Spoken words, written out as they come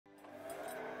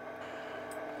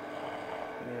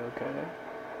You okay?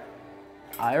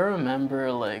 I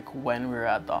remember like when we were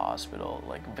at the hospital,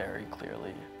 like very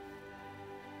clearly.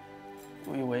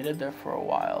 We waited there for a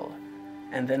while,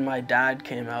 and then my dad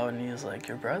came out and he's like,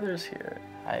 "Your brother's here."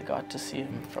 I got to see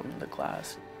him from the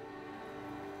class.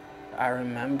 I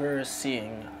remember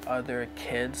seeing other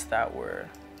kids that were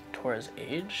Tor's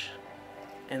age,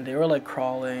 and they were like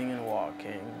crawling and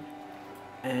walking.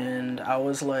 And I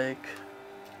was like,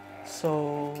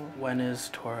 so when is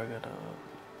Tora gonna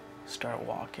start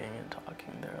walking and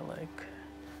talking? They're like,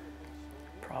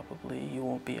 probably you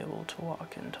won't be able to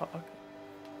walk and talk.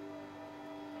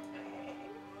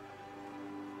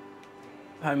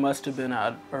 I must have been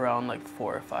at around like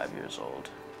 4 or 5 years old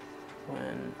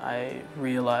when I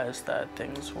realized that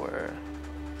things were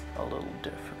a little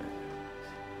different.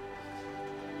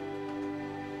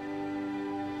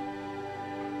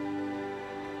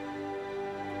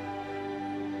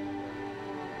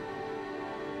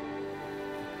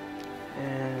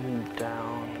 And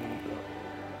down we go.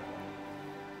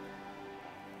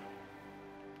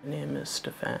 My name is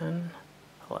Stephane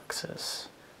Alexis,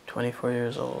 24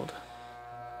 years old.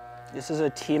 This is a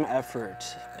team effort.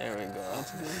 There we go.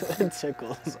 It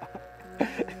tickles.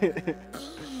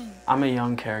 I'm a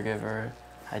young caregiver.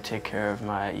 I take care of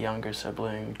my younger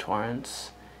sibling,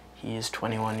 Torence. He's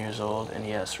 21 years old and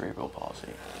he has cerebral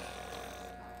palsy.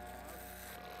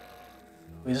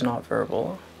 He's not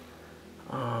verbal.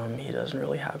 He doesn't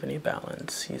really have any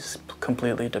balance. He's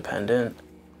completely dependent.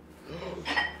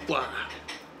 You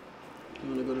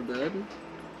wanna go to bed?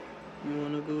 You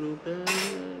wanna go to bed?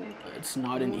 It's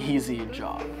not an easy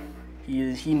job.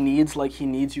 He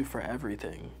needs you for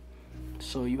everything.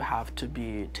 So you have to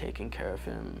be taking care of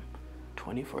him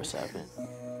 24/7.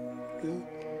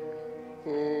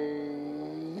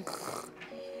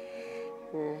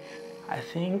 I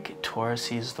think Tor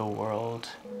sees the world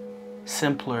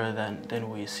simpler than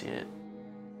we see it.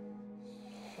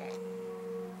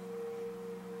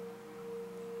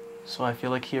 So I feel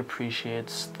like he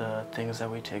appreciates the things that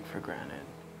we take for granted.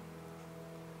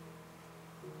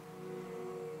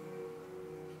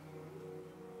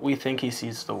 We think he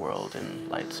sees the world in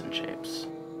lights and shapes.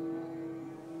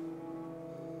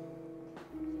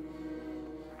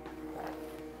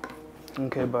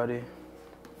 Okay, buddy.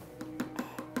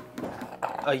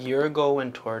 A year ago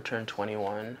when Tor turned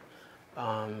 21,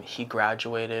 he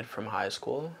graduated from high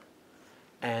school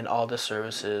and all the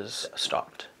services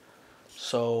stopped.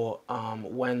 So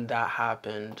when that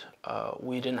happened,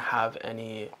 we didn't have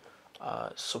any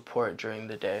support during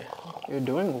the day. You're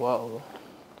doing well.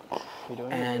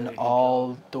 And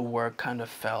all the work kind of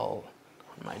fell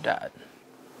on my dad.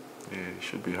 Yeah, you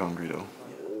should be hungry though.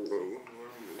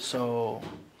 So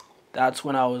that's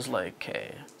when I was like,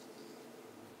 okay,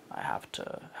 I have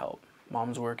to help.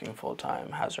 Mom's working full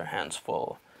time, has her hands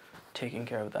full, taking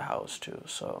care of the house too,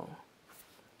 so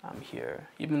I'm here.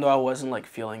 Even though I wasn't like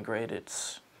feeling great,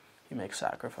 you make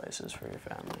sacrifices for your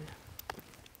family.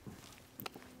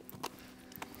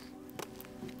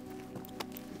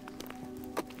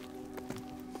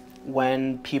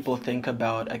 When people think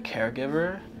about a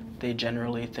caregiver, they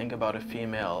generally think about a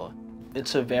female.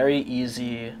 It's a very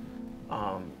easy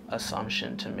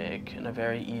assumption to make and a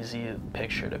very easy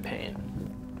picture to paint.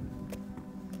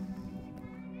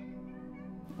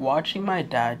 Watching my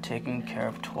dad taking care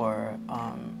of Tor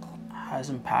has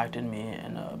impacted me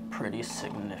in a pretty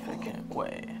significant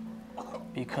way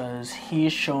because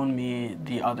he's shown me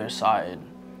the other side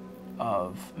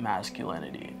of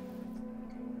masculinity.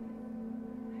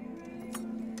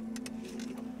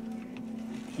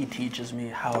 He teaches me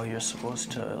how you're supposed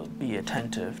to be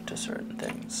attentive to certain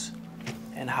things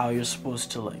and how you're supposed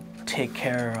to like take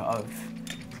care of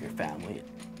your family.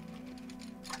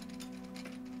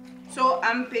 So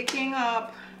I'm picking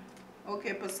up,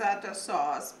 okay, passata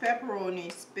sauce,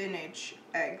 pepperoni, spinach,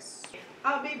 eggs.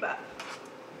 I'll be back.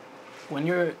 When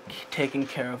you're taking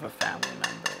care of a family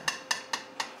member,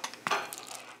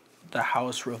 the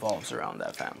house revolves around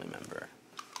that family member.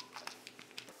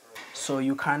 So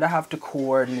you kind of have to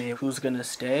coordinate who's gonna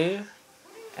stay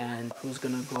and who's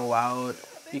gonna go out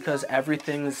because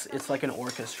it's like an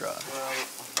orchestra.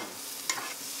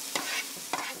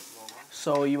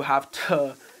 So you have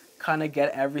to kind of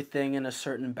get everything in a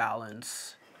certain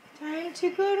balance. Time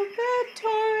to go to bed,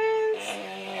 Torence.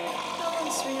 Come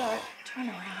on, sweetheart, turn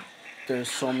around. There's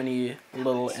so many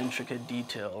little intricate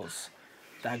details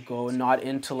that go not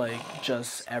into like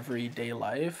just everyday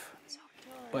life,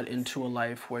 but into a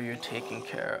life where you're taking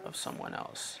care of someone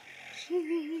else.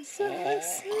 Jesus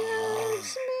loves me.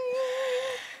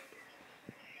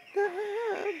 The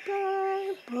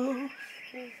Bible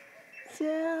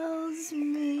tells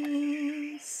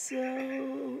me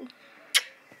so.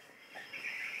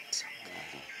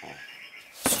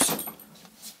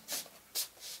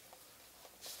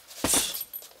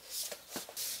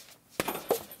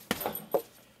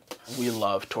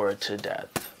 love Tora to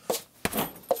death.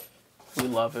 We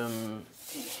love him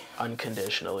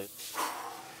unconditionally.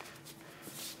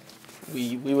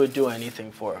 We would do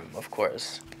anything for him, of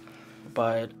course,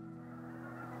 but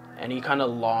any kind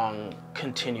of long,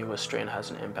 continuous strain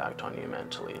has an impact on you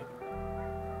mentally.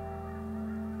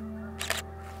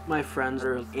 My friends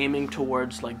are aiming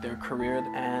towards like their career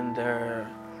and they're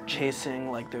chasing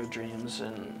like their dreams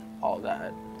and all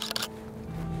that.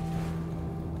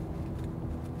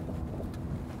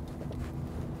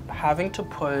 Having to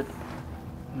put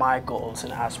my goals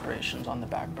and aspirations on the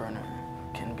back burner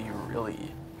can be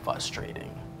really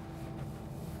frustrating.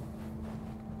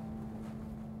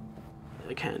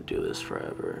 I can't do this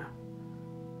forever.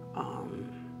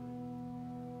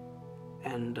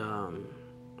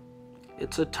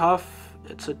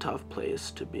 It's a tough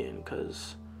place to be in,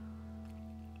 because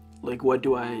like what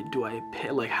do I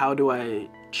pick? Like how do I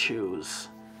choose?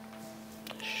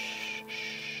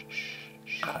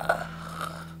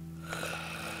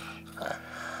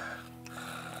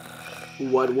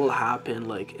 What will happen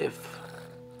like if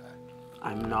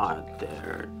I'm not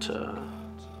there to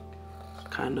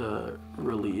kind of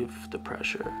relieve the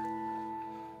pressure?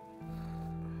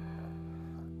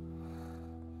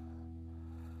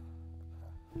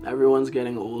 Everyone's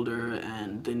getting older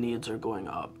and the needs are going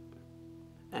up,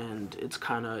 and it's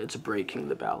breaking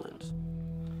the balance.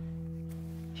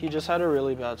 He just had a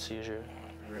really bad seizure.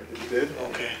 You did?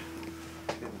 Okay.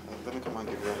 Let me come and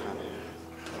give you a hand.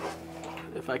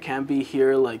 If I can't be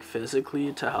here like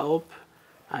physically to help,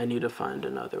 I need to find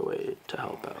another way to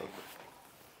help out.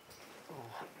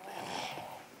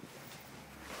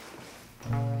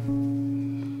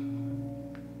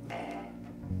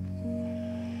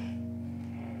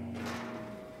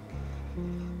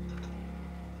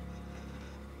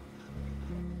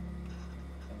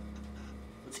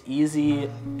 It's easy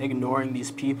ignoring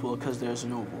these people because there's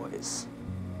no voice.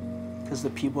 Because the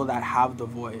people that have the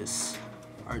voice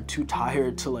are too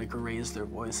tired to like raise their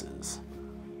voices.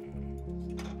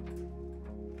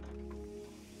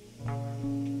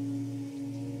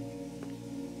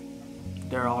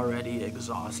 They're already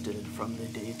exhausted from the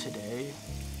day-to-day,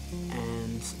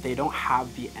 and they don't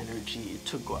have the energy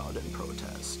to go out and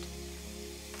protest.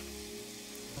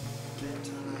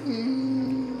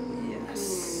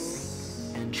 Yes.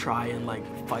 And try and like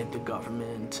fight the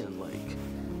government and like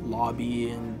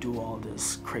lobby and do all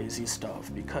this crazy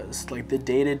stuff, because like the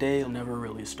day-to-day never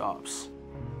really stops.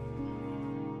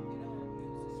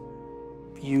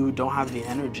 You don't have the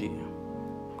energy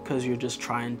because you're just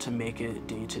trying to make it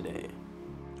day-to-day.